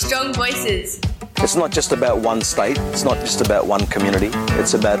Strong Voices. It's not just about one state, it's not just about one community,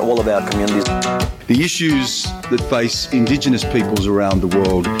 it's about all of our communities. The issues that face Indigenous peoples around the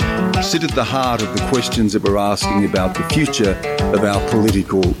world sit at the heart of the questions that we're asking about the future of our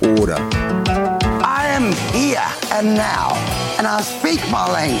political order. I am here and now, and I speak my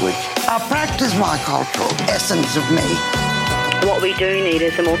language. I practice my cultural essence of me. What we do need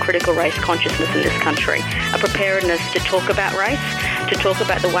is a more critical race consciousness in this country, a preparedness to talk about race, to talk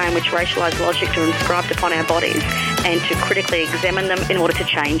about the way in which racialised logics are inscribed upon our bodies, and to critically examine them in order to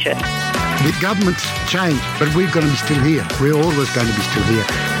change it. The government's changed, but we're going to be still here. We're always going to be still here.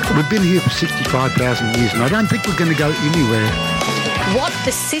 We've been here for 65,000 years, and I don't think we're going to go anywhere. What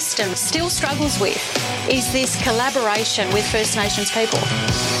the system still struggles with is this collaboration with First Nations people.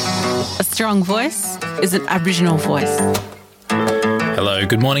 A strong voice is an Aboriginal voice. Hello,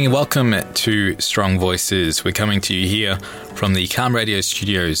 good morning and welcome to Strong Voices. We're coming to you here from the CAAMA Radio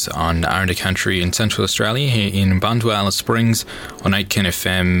Studios on Aranda Country in Central Australia, here in Buntua, Alice Springs on 8Ken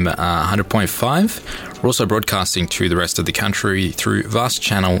FM 100.5. We're also broadcasting to the rest of the country through Vast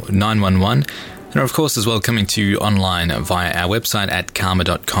Channel 911. And of course as well coming to you online via our website at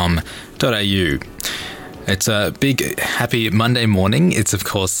caama.com.au. It's a big, happy Monday morning. It's, of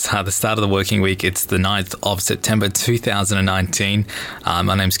course, the start of the working week. It's the 9th of September 2019.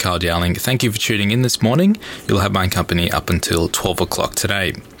 My name's Carl Dowling. Thank you for tuning in this morning. You'll have my company up until 12 o'clock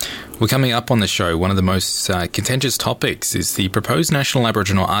today. We're coming up on the show. One of the most contentious topics is the proposed National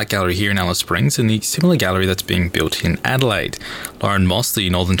Aboriginal Art Gallery here in Alice Springs and the similar gallery that's being built in Adelaide. Lauren Moss, the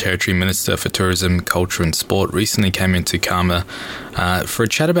Northern Territory Minister for Tourism, Culture and Sport, recently came into CAAMA for a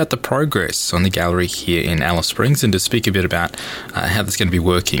chat about the progress on the gallery here in Alice Springs and to speak a bit about how that's going to be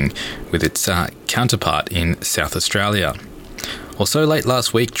working with its counterpart in South Australia. Also, late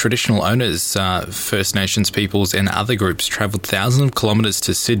last week, traditional owners, First Nations peoples and other groups travelled thousands of kilometres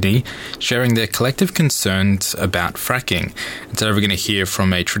to Sydney, sharing their collective concerns about fracking. And today we're going to hear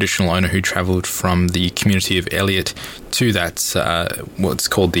from a traditional owner who travelled from the community of Elliot to that, what's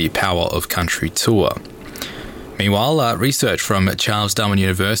called the Power of Country tour. Meanwhile, research from Charles Darwin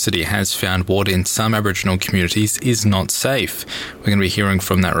University has found water in some Aboriginal communities is not safe. We're going to be hearing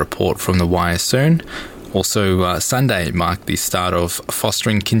from that report from the Wire soon. Also, Sunday marked the start of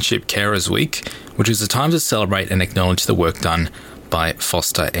Fostering Kinship Carers Week, which is a time to celebrate and acknowledge the work done by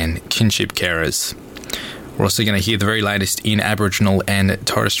foster and kinship carers. We're also going to hear the very latest in Aboriginal and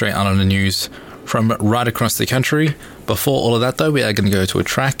Torres Strait Islander news from right across the country. Before all of that, though, we are going to go to a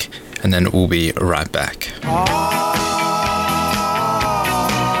track, and then we'll be right back.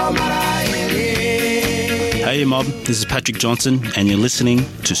 Hey mob, this is Patrick Johnson and you're listening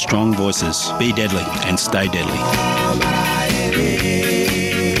to Strong Voices. Be deadly and stay deadly.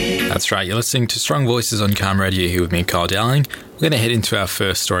 That's right, you're listening to Strong Voices on CAAMA Radio here with me, Carl Dowling. We're going to head into our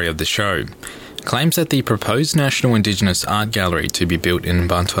first story of the show. Claims that the proposed National Indigenous Art Gallery to be built in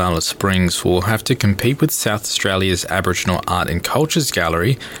Buntua, Alice Springs will have to compete with South Australia's Aboriginal Art and Cultures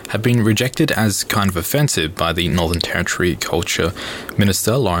Gallery have been rejected as kind of offensive by the Northern Territory Culture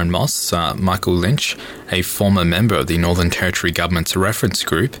Minister, Lauren Moss. Michael Lynch, a former member of the Northern Territory Government's reference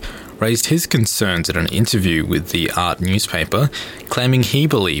group, raised his concerns at an interview with the Art newspaper, claiming he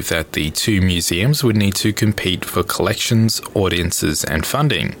believed that the two museums would need to compete for collections, audiences and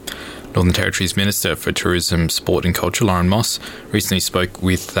funding. Northern Territory's Minister for Tourism, Sport and Culture, Lauren Moss, recently spoke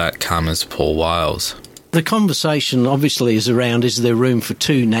with CAAMA's Paul Wiles. The conversation obviously is around, is there room for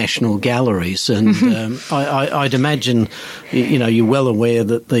two national galleries? And I'd imagine, you're well aware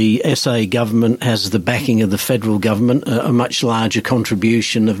that the SA government has the backing of the federal government, a much larger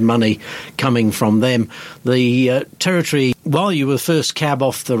contribution of money coming from them. The Territory, while you were first cab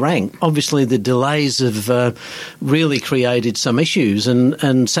off the rank, obviously the delays have really created some issues.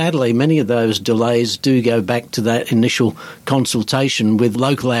 And sadly, many of those delays do go back to that initial consultation with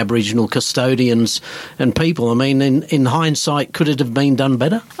local Aboriginal custodians and people. I mean, in hindsight, could it have been done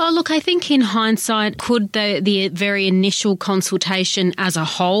better? Oh, look, I think in hindsight, could the very initial consultation as a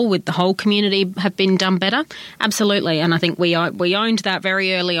whole with the whole community have been done better? Absolutely. And I think we owned that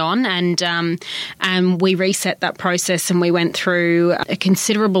very early on and we reset that process and we went through a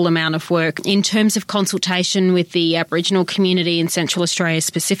considerable amount of work in terms of consultation with the Aboriginal community in Central Australia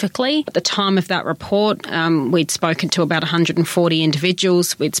specifically. At the time of that report, we'd spoken to about 140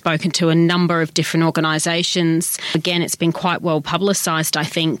 individuals. We'd spoken to a number of different organisations. Again, it's been quite well publicised, I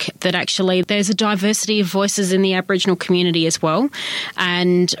think, that actually there's a diversity of voices in the Aboriginal community as well.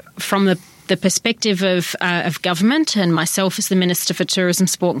 And from the perspective of government and myself as the Minister for Tourism,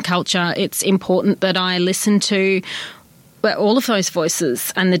 Sport and Culture, it's important that I listen to all of those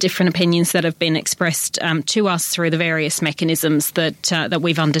voices and the different opinions that have been expressed to us through the various mechanisms that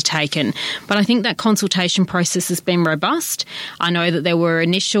we've undertaken. But I think that consultation process has been robust. I know that there were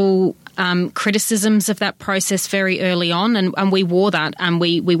initial criticisms of that process very early on, and we wore that, and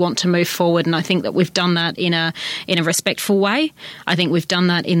we want to move forward. And I think that we've done that in a respectful way. I think we've done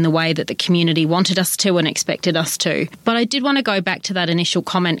that in the way that the community wanted us to and expected us to. But I did want to go back to that initial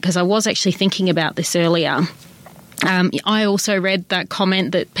comment because I was actually thinking about this earlier. I also read that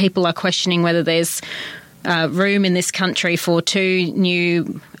comment that people are questioning whether there's room in this country for 2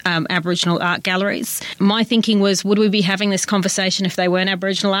 new Aboriginal art galleries. My thinking was, would we be having this conversation if they weren't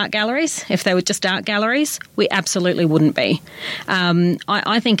Aboriginal art galleries? If they were just art galleries? We absolutely wouldn't be.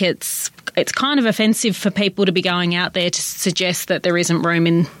 I think it's kind of offensive for people to be going out there to suggest that there isn't room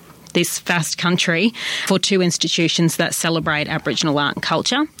in this vast country for 2 institutions that celebrate Aboriginal art and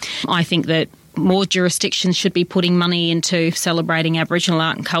culture. I think that more jurisdictions should be putting money into celebrating Aboriginal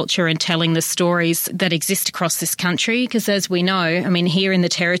art and culture and telling the stories that exist across this country. Because as we know, I mean, here in the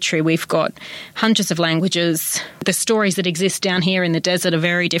Territory, we've got hundreds of languages. The stories that exist down here in the desert are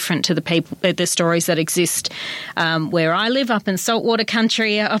very different to the stories that exist where I live, up in saltwater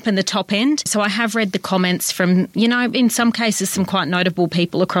country, up in the top end. So I have read the comments from, in some cases, some quite notable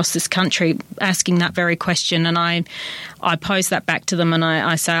people across this country asking that very question. And I pose that back to them and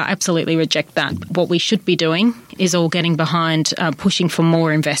I say I absolutely reject that. What we should be doing is all getting behind pushing for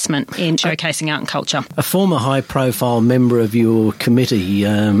more investment in showcasing art and culture. A former high-profile member of your committee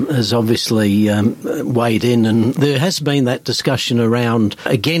has obviously weighed in, and there has been that discussion around,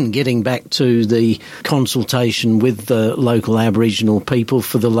 again, getting back to the consultation with the local Aboriginal people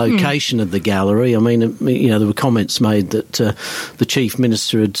for the location of the gallery. I mean, there were comments made that the Chief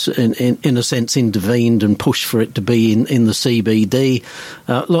Minister had, in a sense, intervened and pushed for it to be in the CBD.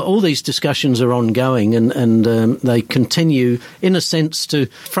 All these discussions are ongoing and they continue, in a sense, to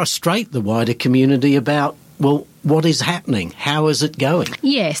frustrate the wider community about, well, what is happening? How is it going?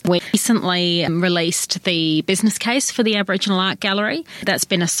 Yes, we recently released the business case for the Aboriginal Art Gallery. That's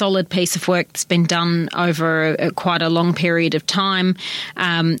been a solid piece of work that's been done over quite a long period of time.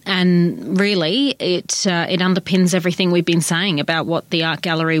 And really, it underpins everything we've been saying about what the art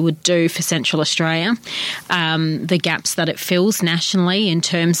gallery would do for Central Australia, the gaps that it fills nationally in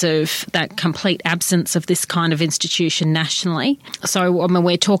terms of that complete absence of this kind of institution nationally. So, I mean,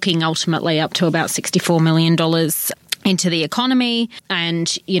 we're talking ultimately up to about $64 million into the economy,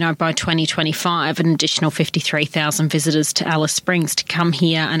 and by 2025 an additional 53,000 visitors to Alice Springs to come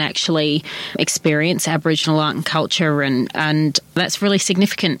here and actually experience Aboriginal art and culture, and that's really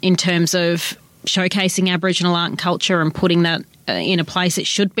significant in terms of showcasing Aboriginal art and culture and putting that in a place it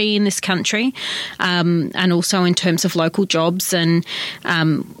should be in this country, and also in terms of local jobs. And,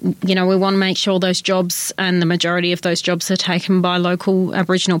 we want to make sure those jobs and the majority of those jobs are taken by local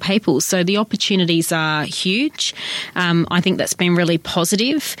Aboriginal people. So the opportunities are huge. I think that's been really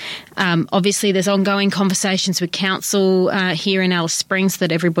positive. Obviously, there's ongoing conversations with council here in Alice Springs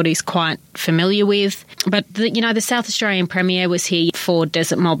that everybody's quite familiar with. But, the South Australian Premier was here for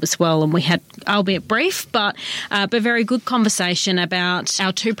Desert Mob as well, and we had, albeit brief, but very good conversation about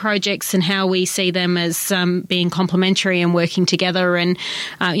our 2 projects and how we see them as being complementary and working together. And,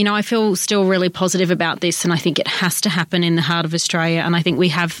 I feel still really positive about this, and I think it has to happen in the heart of Australia, and I think we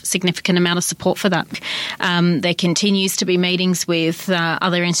have significant amount of support for that. There continues to be meetings with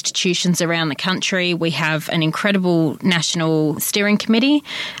other institutions around the country. We have an incredible national steering committee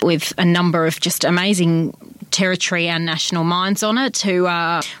with a number of just amazing Territory and national minds on it who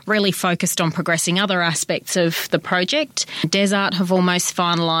are really focused on progressing other aspects of the project. Desart have almost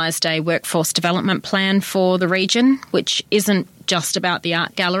finalised a workforce development plan for the region, which isn't just about the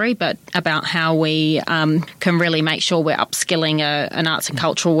art gallery, but about how we can really make sure we're upskilling an arts and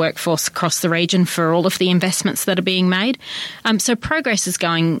cultural workforce across the region for all of the investments that are being made. So progress is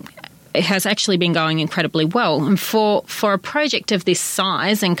going. It has actually been going incredibly well. And for a project of this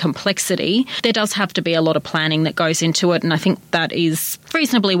size and complexity, there does have to be a lot of planning that goes into it, and I think that is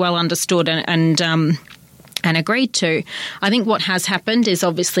reasonably well understood and agreed to. I think what has happened is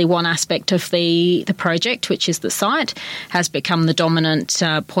obviously one aspect of the project, which is the site, has become the dominant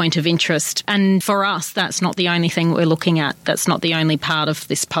point of interest. And for us, that's not the only thing we're looking at. That's not the only part of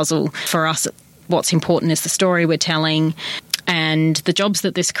this puzzle. For us, what's important is the story we're telling, and the jobs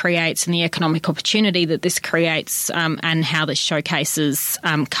that this creates and the economic opportunity that this creates, and how this showcases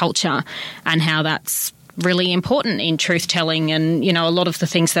culture and how that's really important in truth-telling and, a lot of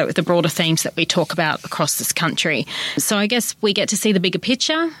the broader themes that we talk about across this country. So I guess we get to see the bigger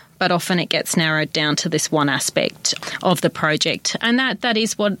picture, but often it gets narrowed down to this one aspect of the project. And that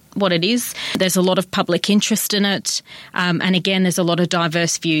is what it is. There's a lot of public interest in it. And again, there's a lot of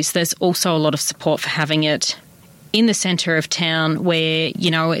diverse views. There's also a lot of support for having it in the centre of town where,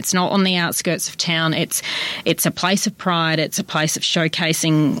 it's not on the outskirts of town. It's a place of pride. It's a place of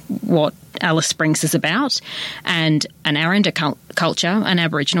showcasing what Alice Springs is about. And an Aranda culture, an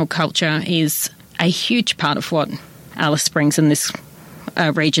Aboriginal culture, is a huge part of what Alice Springs and this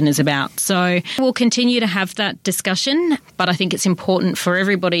region is about. So we'll continue to have that discussion, but I think it's important for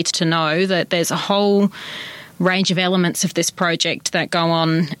everybody to know that there's a whole range of elements of this project that go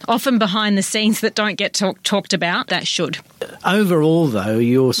on, often behind the scenes, that don't get talked about, that should. Overall, though,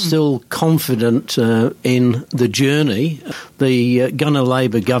 you're still confident in the journey. The Gunner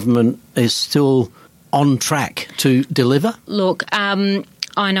Labor government is still on track to deliver? Look,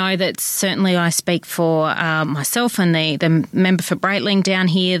 I know that certainly I speak for myself and the member for Breitling down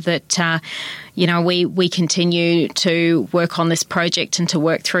here that, we continue to work on this project and to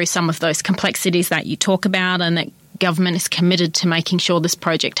work through some of those complexities that you talk about, and that government is committed to making sure this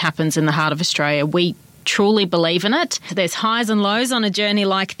project happens in the heart of Australia. We truly believe in it. There's highs and lows on a journey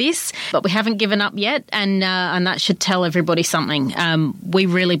like this, but we haven't given up yet, and that should tell everybody something. We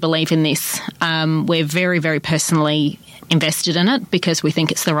really believe in this. We're very, very personally invested in it because we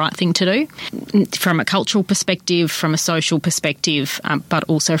think it's the right thing to do from a cultural perspective, from a social perspective, but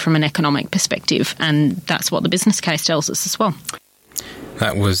also from an economic perspective, and that's what the business case tells us as well.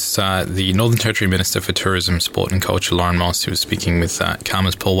 That was the Northern Territory Minister for Tourism, Sport and Culture, Lauren Moss, who was speaking with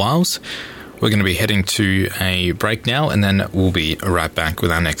CAAMA's Paul Wiles. We're going to be heading to a break now, and then we'll be right back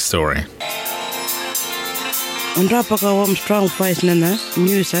with our next story. Undrapaka strong voice nana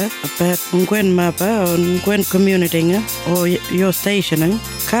news about Ngwen Mapa or Ngwen community or your station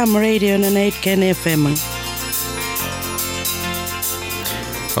CAAMA Radio and 8 FM.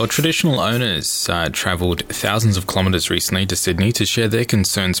 Well, traditional owners travelled thousands of kilometres recently to Sydney to share their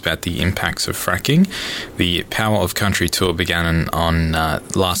concerns about the impacts of fracking. The Power of Country tour began on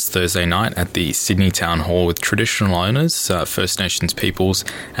last Thursday night at the Sydney Town Hall with traditional owners, First Nations peoples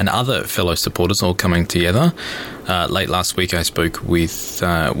and other fellow supporters all coming together. Late last week I spoke with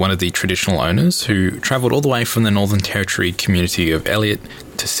one of the traditional owners who travelled all the way from the Northern Territory community of Elliot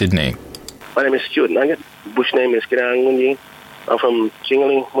to Sydney. My name is Stuart Nugget. Bush name is Kirangunji. I'm from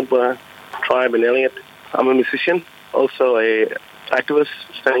Jingling, Mudbara tribe in Elliot. I'm a musician, also a activist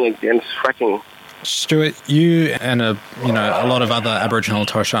standing against fracking. Stuart, you and a lot of other Aboriginal and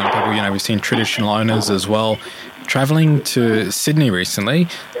Torres Strait Islander people, we've seen traditional owners as well, travelling to Sydney recently.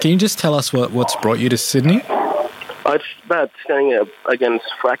 Can you just tell us what's brought you to Sydney? It's about standing against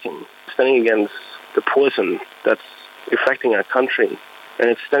fracking, standing against the poison that's affecting our country,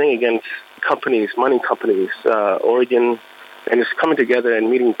 and it's standing against companies, mining companies, Origin. And it's coming together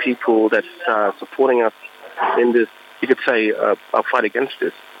and meeting people that's supporting us in this, you could say, a fight against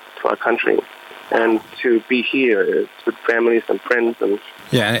this to our country. And to be here with families and friends.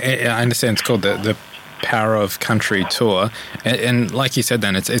 Yeah, I understand it's called the Power of Country tour. And like you said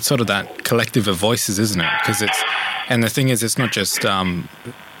then, it's sort of that collective of voices, isn't it? And the thing is, it's not just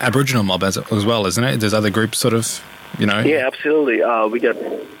Aboriginal mob as well, isn't it? There's other groups sort of, Yeah, absolutely.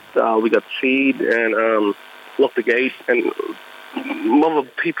 We got Seed and... Lock the Gate, and mob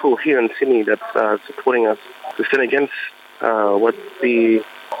of people here in Sydney that's supporting us to stand against what the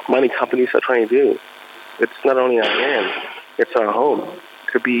mining companies are trying to do. It's not only our land, it's our home.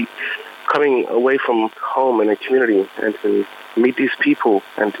 To be coming away from home and a community and to meet these people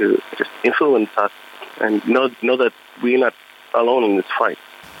and to just influence us and know that we're not alone in this fight.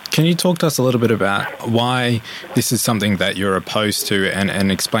 Can you talk to us a little bit about why this is something that you're opposed to and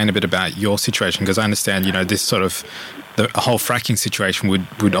explain a bit about your situation? Because I understand, this sort of, the whole fracking situation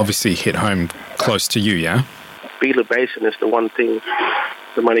would obviously hit home close to you, yeah? Beeler Basin is the one thing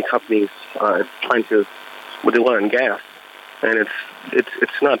the mining companies are trying to, with the oil and gas. And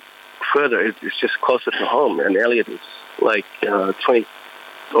it's not further, it's just closer to home. And Elliot is like 20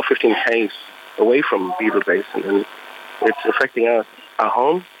 or 15 k's away from Beeler Basin. And it's affecting our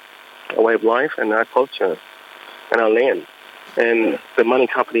home, our way of life, and our culture, and our land. And the mining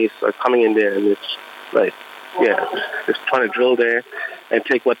companies are coming in there, and it's like, just trying to drill there and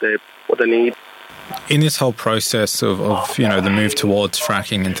take what they need. In this whole process of the move towards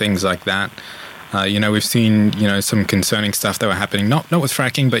fracking and things like that, we've seen some concerning stuff that were happening, not with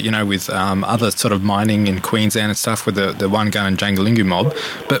fracking, but with other sort of mining in Queensland and stuff with the One Gun and Jangalingu mob.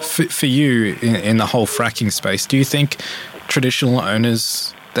 But for you in the whole fracking space, do you think traditional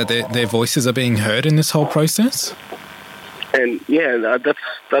owners that their voices are being heard in this whole process? And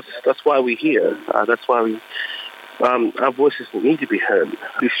that's why we're here. That's why we our voices need to be heard.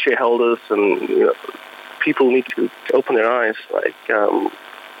 These shareholders and people need to open their eyes. Like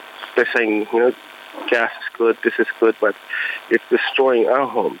they're saying, gas is good, this is good, but it's destroying our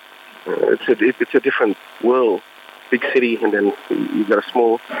home. It's a different world. Big city, and then you've got a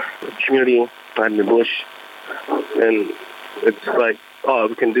small community out in the bush, and it's like, oh,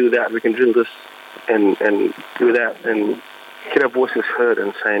 we can do that, we can drill this, and do that, and get our voices heard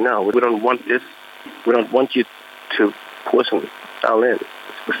and say, no, we don't want this, we don't want you to poison our land.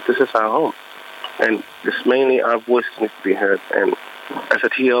 This is our home, and it's mainly our voices need to be heard. And as a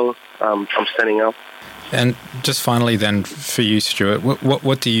TL, I'm standing up. And just finally, then, for you, Stuart,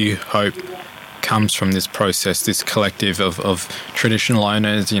 what do you hope comes from this process, this collective of traditional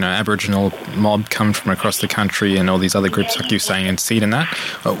owners, Aboriginal mob come from across the country and all these other groups, like you're saying, and Seed and that?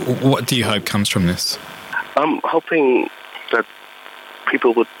 What do you hope comes from this? I'm hoping that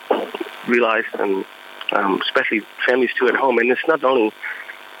people would realise, and especially families too at home, and it's not only,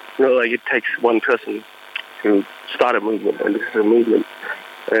 like it takes one person to start a movement, and this is a movement,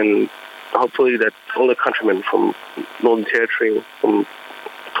 and hopefully that all the countrymen from Northern Territory, from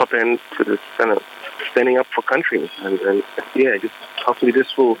top end to the center, standing up for country, and just hopefully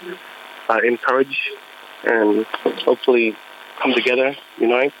this will encourage and hopefully come together,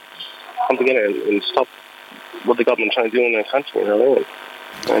 unite, and stop what the government trying to do in their country,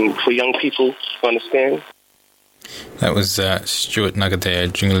 and for young people to understand. That was Stuart Nugadere,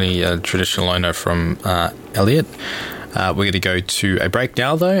 Jungli traditional owner from Elliot. We're going to go to a break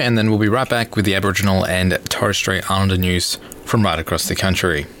now, though, and then we'll be right back with the Aboriginal and Torres Strait Islander news from right across the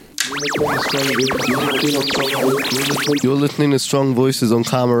country. You're listening to Strong Voices on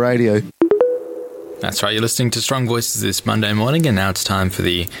CAAMA Radio. That's right, you're listening to Strong Voices this Monday morning, and now it's time for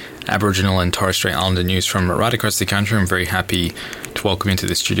the Aboriginal and Torres Strait Islander news from right across the country. I'm very happy to welcome into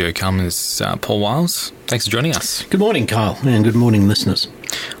the studio CAAMA's Paul Wiles. Thanks for joining us. Good morning, Kyle, and good morning, listeners.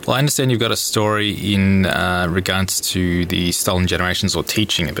 Well, I understand you've got a story in regards to the stolen generations, or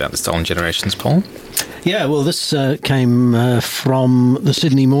teaching about the stolen generations, Paul. Yeah, well, this came from the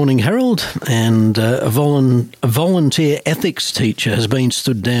Sydney Morning Herald, and a volunteer ethics teacher has been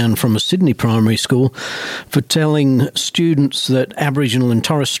stood down from a Sydney primary school for telling students that Aboriginal and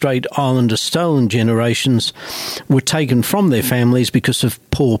Torres Strait Islander stolen generations were taken from their families because of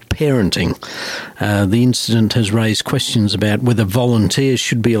poor parenting. The incident has raised questions about whether volunteers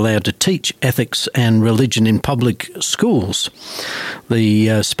should be allowed to teach ethics and religion in public schools.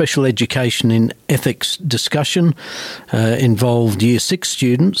 The special education in ethics discussion involved Year 6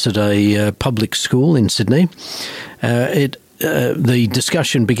 students at a public school in Sydney. The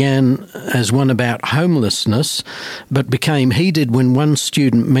discussion began as one about homelessness, but became heated when one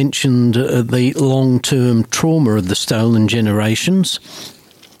student mentioned the long-term trauma of the stolen generations.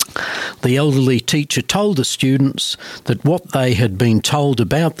 The elderly teacher told the students that what they had been told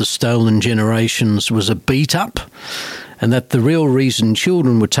about the stolen generations was a beat-up, and that the real reason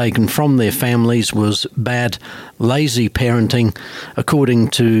children were taken from their families was bad, lazy parenting, according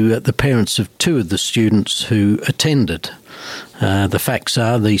to the parents of two of the students who attended. The facts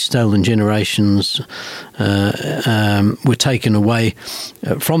are the stolen generations were taken away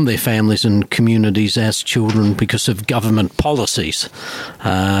from their families and communities as children because of government policies.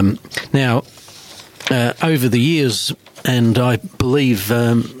 Now, over the years, and I believe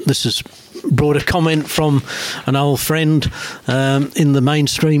this is brought a comment from an old friend in the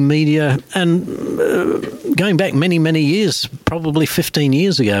mainstream media, and going back many, many years, probably 15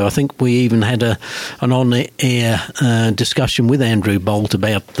 years ago, I think we even had an on-air discussion with Andrew Bolt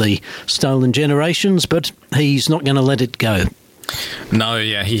about the stolen generations, but he's not going to let it go. No,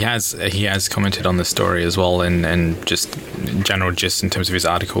 yeah, he has commented on the story as well, and just general gist in terms of his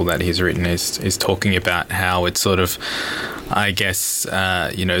article that he's written is talking about how it's sort of, I guess,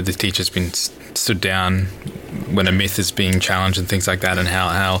 the teacher's been stood down when a myth is being challenged and things like that, and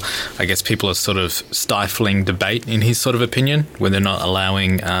how I guess people are sort of stifling debate, in his sort of opinion, when they're not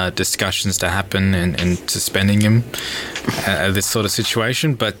allowing discussions to happen and suspending him, this sort of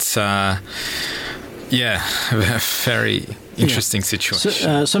situation. But yeah, very interesting situation.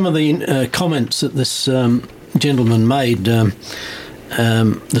 So, some of the comments that this gentleman made,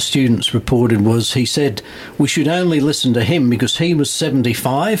 the students reported, was he said, "We should only listen to him because he was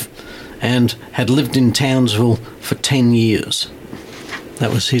 75 and had lived in Townsville for 10 years.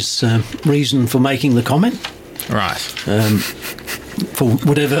 That was his reason for making the comment. Right. For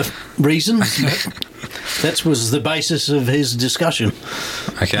whatever reasons. That was the basis of his discussion.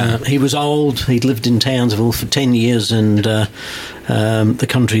 Okay. He was old. He'd lived in Townsville for 10 years, and the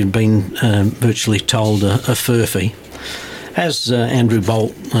country had been virtually told a furphy, as Andrew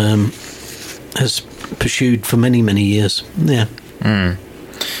Bolt has pursued for many, many years. Yeah. Mm.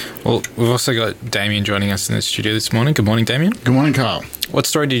 Well, we've also got Damien joining us in the studio this morning. Good morning, Damien. Good morning, Carl. What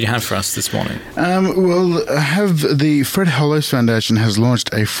story did you have for us this morning? The Fred Hollows Foundation has launched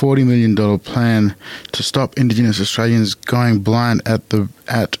a $40 million plan to stop Indigenous Australians going blind at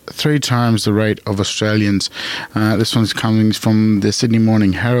 3 times the rate of Australians. This one's coming from the Sydney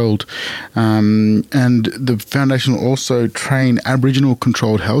Morning Herald. And the foundation will also train Aboriginal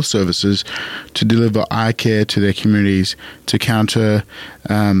controlled health services to deliver eye care to their communities to counter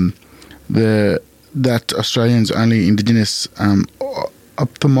that Australians' only Indigenous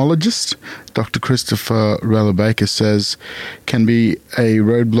ophthalmologist, Dr. Christopher Rella-Baker, says can be a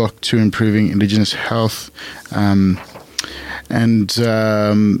roadblock to improving Indigenous health. I don't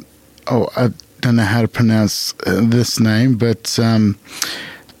know how to pronounce this name, but Tatipata,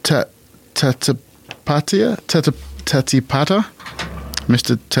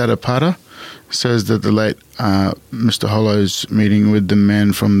 Mr. Tatipata, says that the late Mr. Hollows meeting with the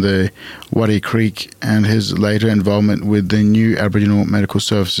men from the Waddy Creek and his later involvement with the new Aboriginal Medical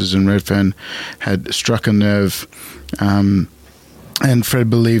Services in Redfern had struck a nerve. And Fred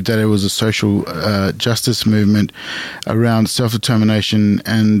believed that it was a social justice movement around self-determination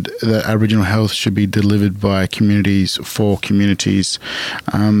and that Aboriginal health should be delivered by communities for communities.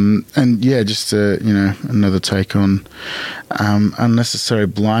 Just another take on unnecessary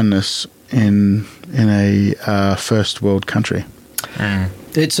blindness in a first world country.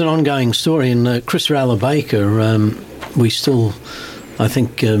 It's an ongoing story, and Chris Rella-Baker, I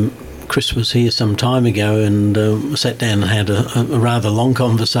think Chris was here some time ago and sat down and had a rather long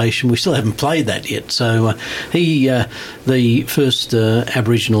conversation. We still haven't played that yet. So the first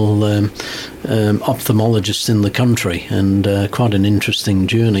Aboriginal ophthalmologist in the country, and quite an interesting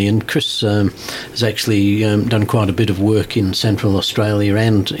journey. And Chris has actually done quite a bit of work in Central Australia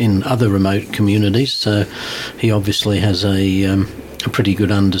and in other remote communities. So he obviously has a pretty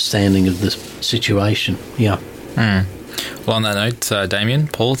good understanding of the situation. Yeah. Mm. Well, on that note, Damien,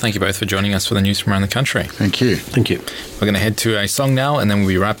 Paul, thank you both for joining us for the news from around the country. Thank you. Thank you. We're going to head to a song now, and then we'll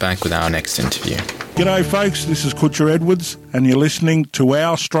be right back with our next interview. G'day, folks. This is Kutcher Edwards, and you're listening to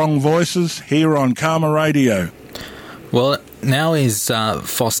Our Strong Voices here on CAAMA Radio. Well, now is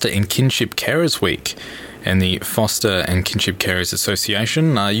Fostering Kinship Carers Week, and the Foster and Kinship Carers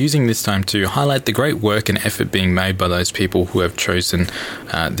Association are using this time to highlight the great work and effort being made by those people who have chosen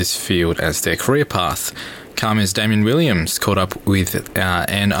this field as their career path. CAAMA's Damien Williams caught up with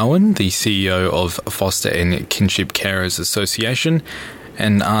Anne Owen, the CEO of Foster and Kinship Carers Association,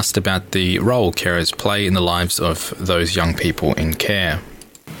 and asked about the role carers play in the lives of those young people in care.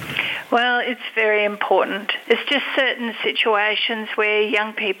 Well, it's very important. It's just certain situations where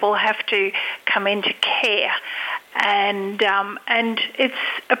young people have to come into care, and it's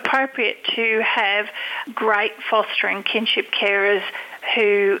appropriate to have great fostering kinship carers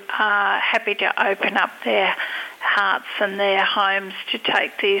who are happy to open up their hearts and their homes to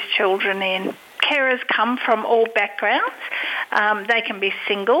take these children in. Carers come from all backgrounds. They can be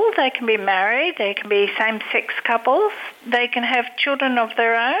single, they can be married, they can be same-sex couples, they can have children of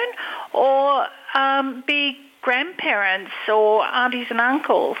their own, or be grandparents or aunties and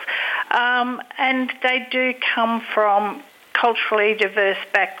uncles. And they do come from culturally diverse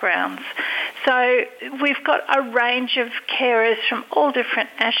backgrounds. So we've got a range of carers from all different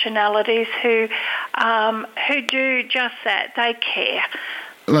nationalities who do just that. They care.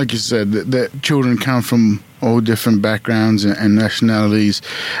 Like you said, that children come from all different backgrounds and nationalities.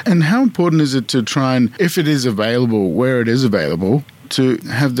 And how important is it to try and, if it is available, where it is available, to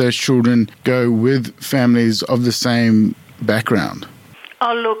have those children go with families of the same background?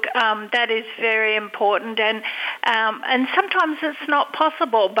 Oh, look, that is very important, and sometimes it's not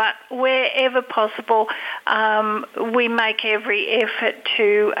possible, but wherever possible, we make every effort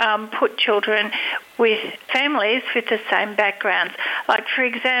to put children with families with the same backgrounds. Like, for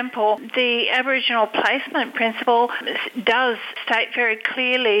example, the Aboriginal placement principle does state very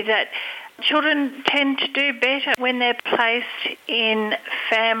clearly that children tend to do better when they're placed in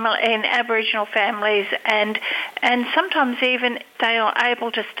Aboriginal families, and sometimes even they are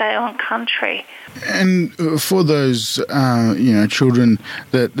able to stay on country. And for those children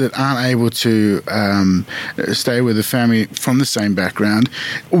that aren't able to stay with a family from the same background,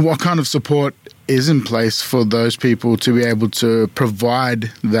 what kind of support is in place for those people to be able to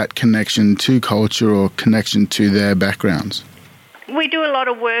provide that connection to culture or connection to their backgrounds? We do a lot lot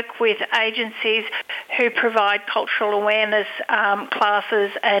of work with agencies who provide cultural awareness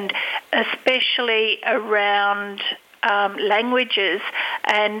classes, and especially around languages,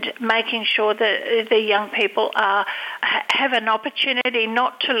 and making sure that the young people have an opportunity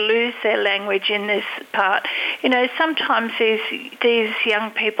not to lose their language in this part. You know, sometimes these young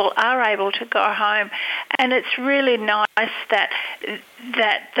people are able to go home, and it's really nice that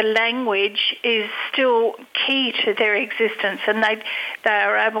the language is still key to their existence, and they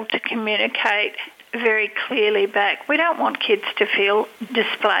are able to communicate very clearly back. We don't want kids to feel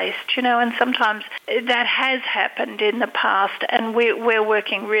displaced, you know, and sometimes that has happened in the past, and we're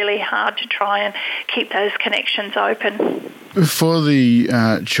working really hard to try and keep those connections open. For the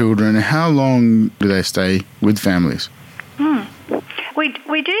children, how long do they stay with families?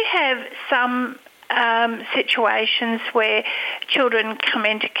 We do have some situations where children come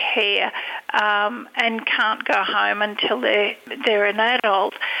into care and can't go home until they're an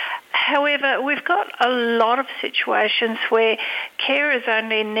adult. However, we've got a lot of situations where care is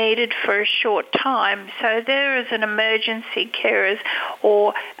only needed for a short time. So there is an emergency carers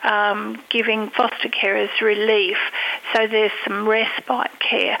or giving foster carers relief. So there's some respite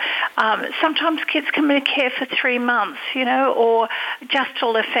care. Sometimes kids come into care for 3 months, you know, or just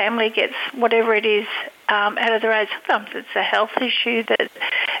till the family gets whatever it is out of the road. Sometimes it's a health issue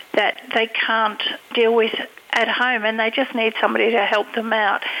that they can't deal with at home, and they just need somebody to help them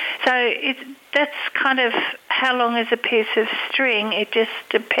out. So that's kind of how long is a piece of string. It just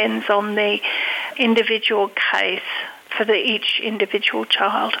depends on the individual case for each individual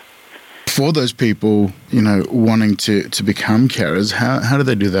child. For those people, you know, wanting to become carers, how do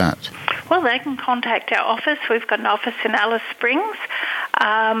they do that? Well, they can contact our office. We've got an office in Alice Springs,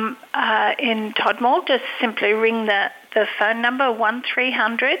 in Todmorden. Just simply ring the phone number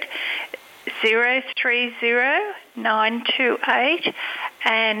 1300 030 928,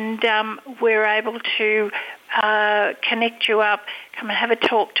 and we're able to connect you up, come and have a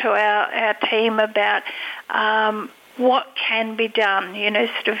talk to our team about what can be done. You know,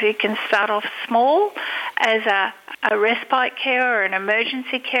 sort of you can start off small as a respite care or an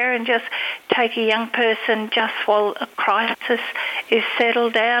emergency care and just take a young person just while a crisis is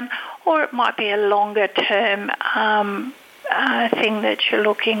settled down, or it might be a longer term thing that you're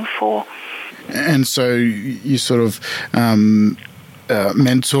looking for. And so you sort of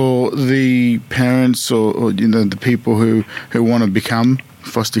mentor the parents or you know, the people who want to become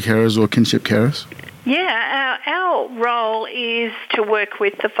foster carers or kinship carers? Yeah, our role is to work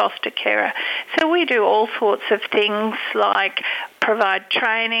with the foster carer. So we do all sorts of things like provide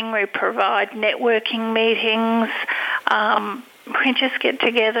training, we provide networking meetings, we just get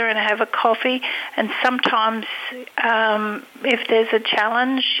together and have a coffee, and sometimes if there's a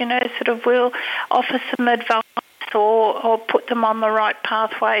challenge, you know, sort of we'll offer some advice or put them on the right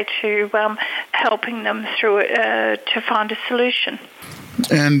pathway to helping them through it to find a solution.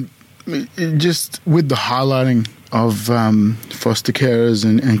 And just with the highlighting of foster carers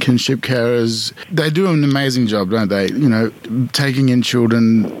and kinship carers, they do an amazing job, don't they? You know, taking in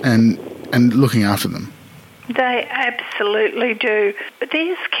children and looking after them. They absolutely do. But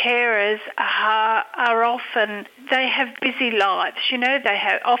these carers are often, they have busy lives. You know, they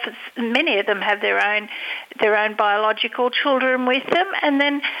have often, many of them have their own biological children with them, and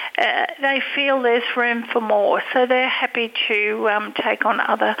then they feel there's room for more. So they're happy to take on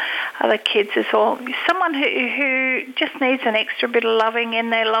other kids as well. Someone who just needs an extra bit of loving in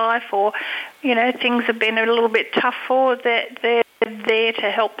their life, or you know, things have been a little bit tough for, they're there to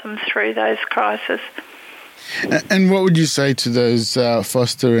help them through those crises. And what would you say to those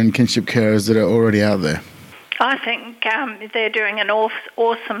foster and kinship carers that are already out there? I think they're doing an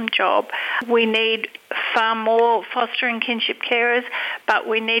awesome job. We need far more foster and kinship carers, but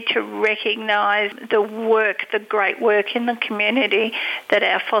we need to recognise the great work in the community that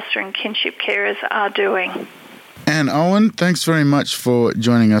our foster and kinship carers are doing. And Owen, thanks very much for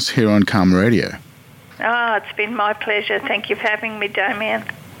joining us here on CAAMA Radio. Oh, it's been my pleasure. Thank you for having me, Damien.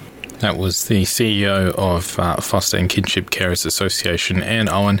 That was the CEO of Foster and Kinship Carers Association, Anne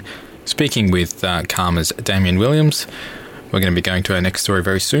Owen, speaking with CAAMA's Damien Williams. We're going to be going to our next story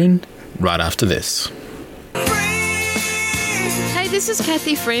very soon, right after this. Hey, this is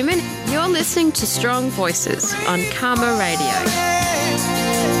Kathy Freeman. You're listening to Strong Voices on CAAMA Radio.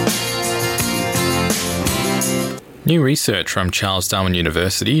 New research from Charles Darwin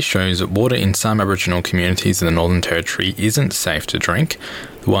University shows that water in some Aboriginal communities in the Northern Territory isn't safe to drink.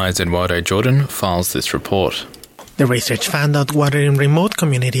 The Wire's Eduardo Jordan files this report. The research found that water in remote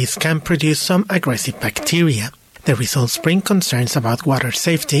communities can produce some aggressive bacteria. The results bring concerns about water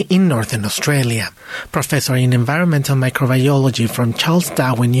safety in Northern Australia. Professor in Environmental Microbiology from Charles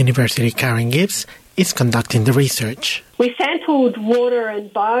Darwin University, Karen Gibbs, is conducting the research. We sampled water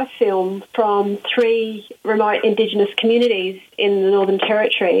and biofilm from 3 remote Indigenous communities in the Northern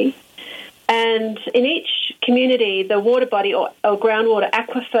Territory. And in each community, the water body or groundwater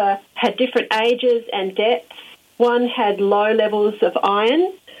aquifer had different ages and depths. One had low levels of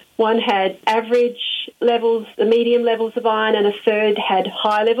iron, one had average levels, the medium levels of iron, and a third had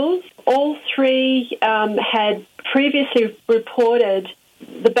high levels. All 3 had previously reported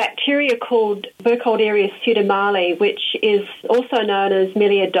the bacteria called Burkholderia pseudomale, which is also known as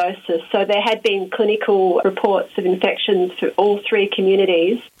melioidosis. So there had been clinical reports of infections for all 3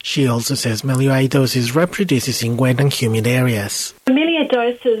 communities. She also says melioidosis reproduces in wet and humid areas.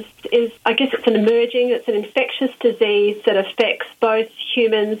 Melioidosis is, it's an infectious disease that affects both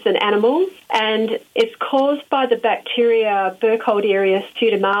humans and animals, and it's caused by the bacteria Burkholderia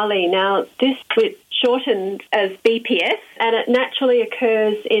pseudomale. Now, this is shortened as BPS, and it naturally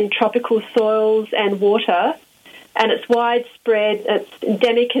occurs in tropical soils and water, and it's widespread. It's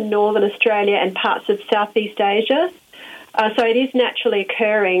endemic in Northern Australia and parts of Southeast Asia. So it is naturally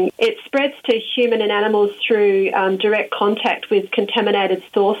occurring. It spreads to human and animals through direct contact with contaminated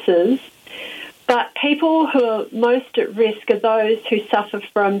sources. But people who are most at risk are those who suffer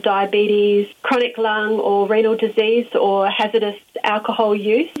from diabetes, chronic lung or renal disease, or hazardous alcohol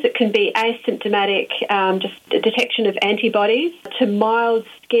use. It can be asymptomatic, just a detection of antibodies, to mild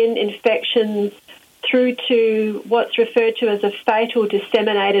skin infections, through to what's referred to as a fatal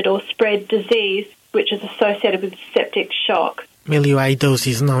disseminated or spread disease, which is associated with septic shock.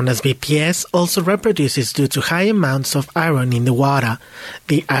 Melioidosis, known as BPS, also reproduces due to high amounts of iron in the water.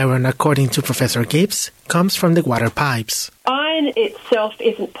 The iron, according to Professor Gibbs, comes from the water pipes. Iron itself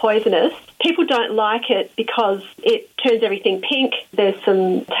isn't poisonous. People don't like it because it turns everything pink. There's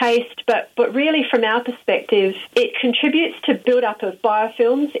some taste, but really from our perspective, it contributes to build-up of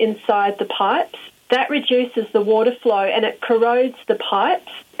biofilms inside the pipes. That reduces the water flow and it corrodes the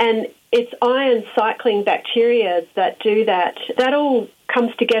pipes, and it's iron cycling bacteria that do that. That all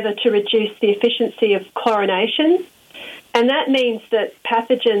comes together to reduce the efficiency of chlorination, and that means that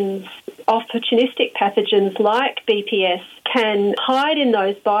pathogens, opportunistic pathogens like BPS, can hide in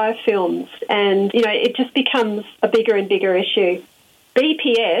those biofilms, and it just becomes a bigger and bigger issue.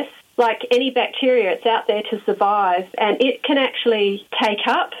 BPS, like any bacteria, it's out there to survive, and it can actually take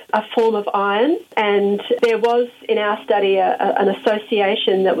up a form of iron. And there was, in our study, an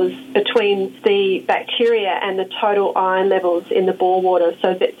association that was between the bacteria and the total iron levels in the bore water,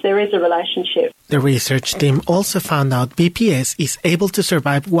 so that there is a relationship. The research team also found out BPS is able to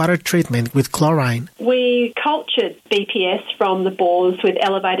survive water treatment with chlorine. We cultured BPS from the bores with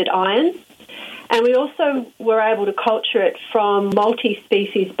elevated iron, and we also were able to culture it from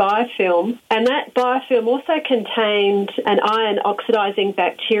multi-species biofilm, and that biofilm also contained an iron-oxidizing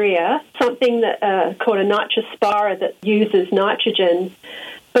bacteria, something that called a nitrospira that uses nitrogen.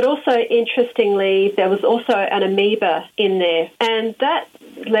 But also, interestingly, there was also an amoeba in there, and that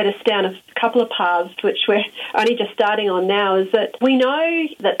led us down a couple of paths, which we're only just starting on now, is that we know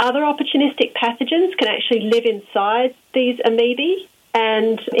that other opportunistic pathogens can actually live inside these amoebae.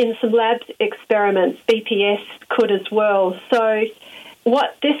 And in some lab experiments, BPS could as well. So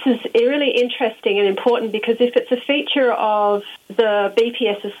this is really interesting and important, because if it's a feature of the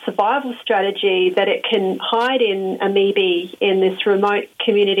BPS's survival strategy that it can hide in amoebae in this remote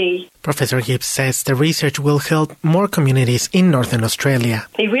community. Professor Gibbs says the research will help more communities in Northern Australia.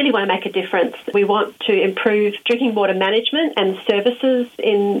 We really want to make a difference. We want to improve drinking water management and services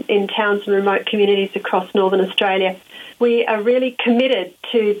in towns and remote communities across Northern Australia. We are really committed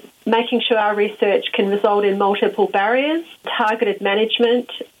to making sure our research can result in multiple barriers, targeted management.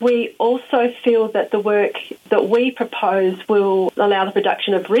 We also feel that the work that we propose will allow the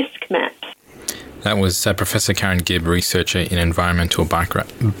production of risk maps. That was Professor Karen Gibb, researcher in environmental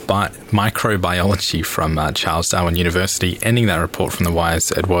microbiology from Charles Darwin University, ending that report from The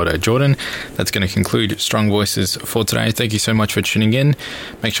Wire's Eduardo Jordan. That's going to conclude Strong Voices for today. Thank you so much for tuning in.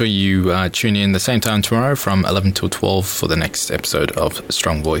 Make sure you tune in the same time tomorrow from 11 till 12 for the next episode of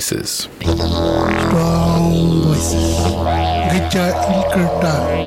Strong Voices. Strong Voices.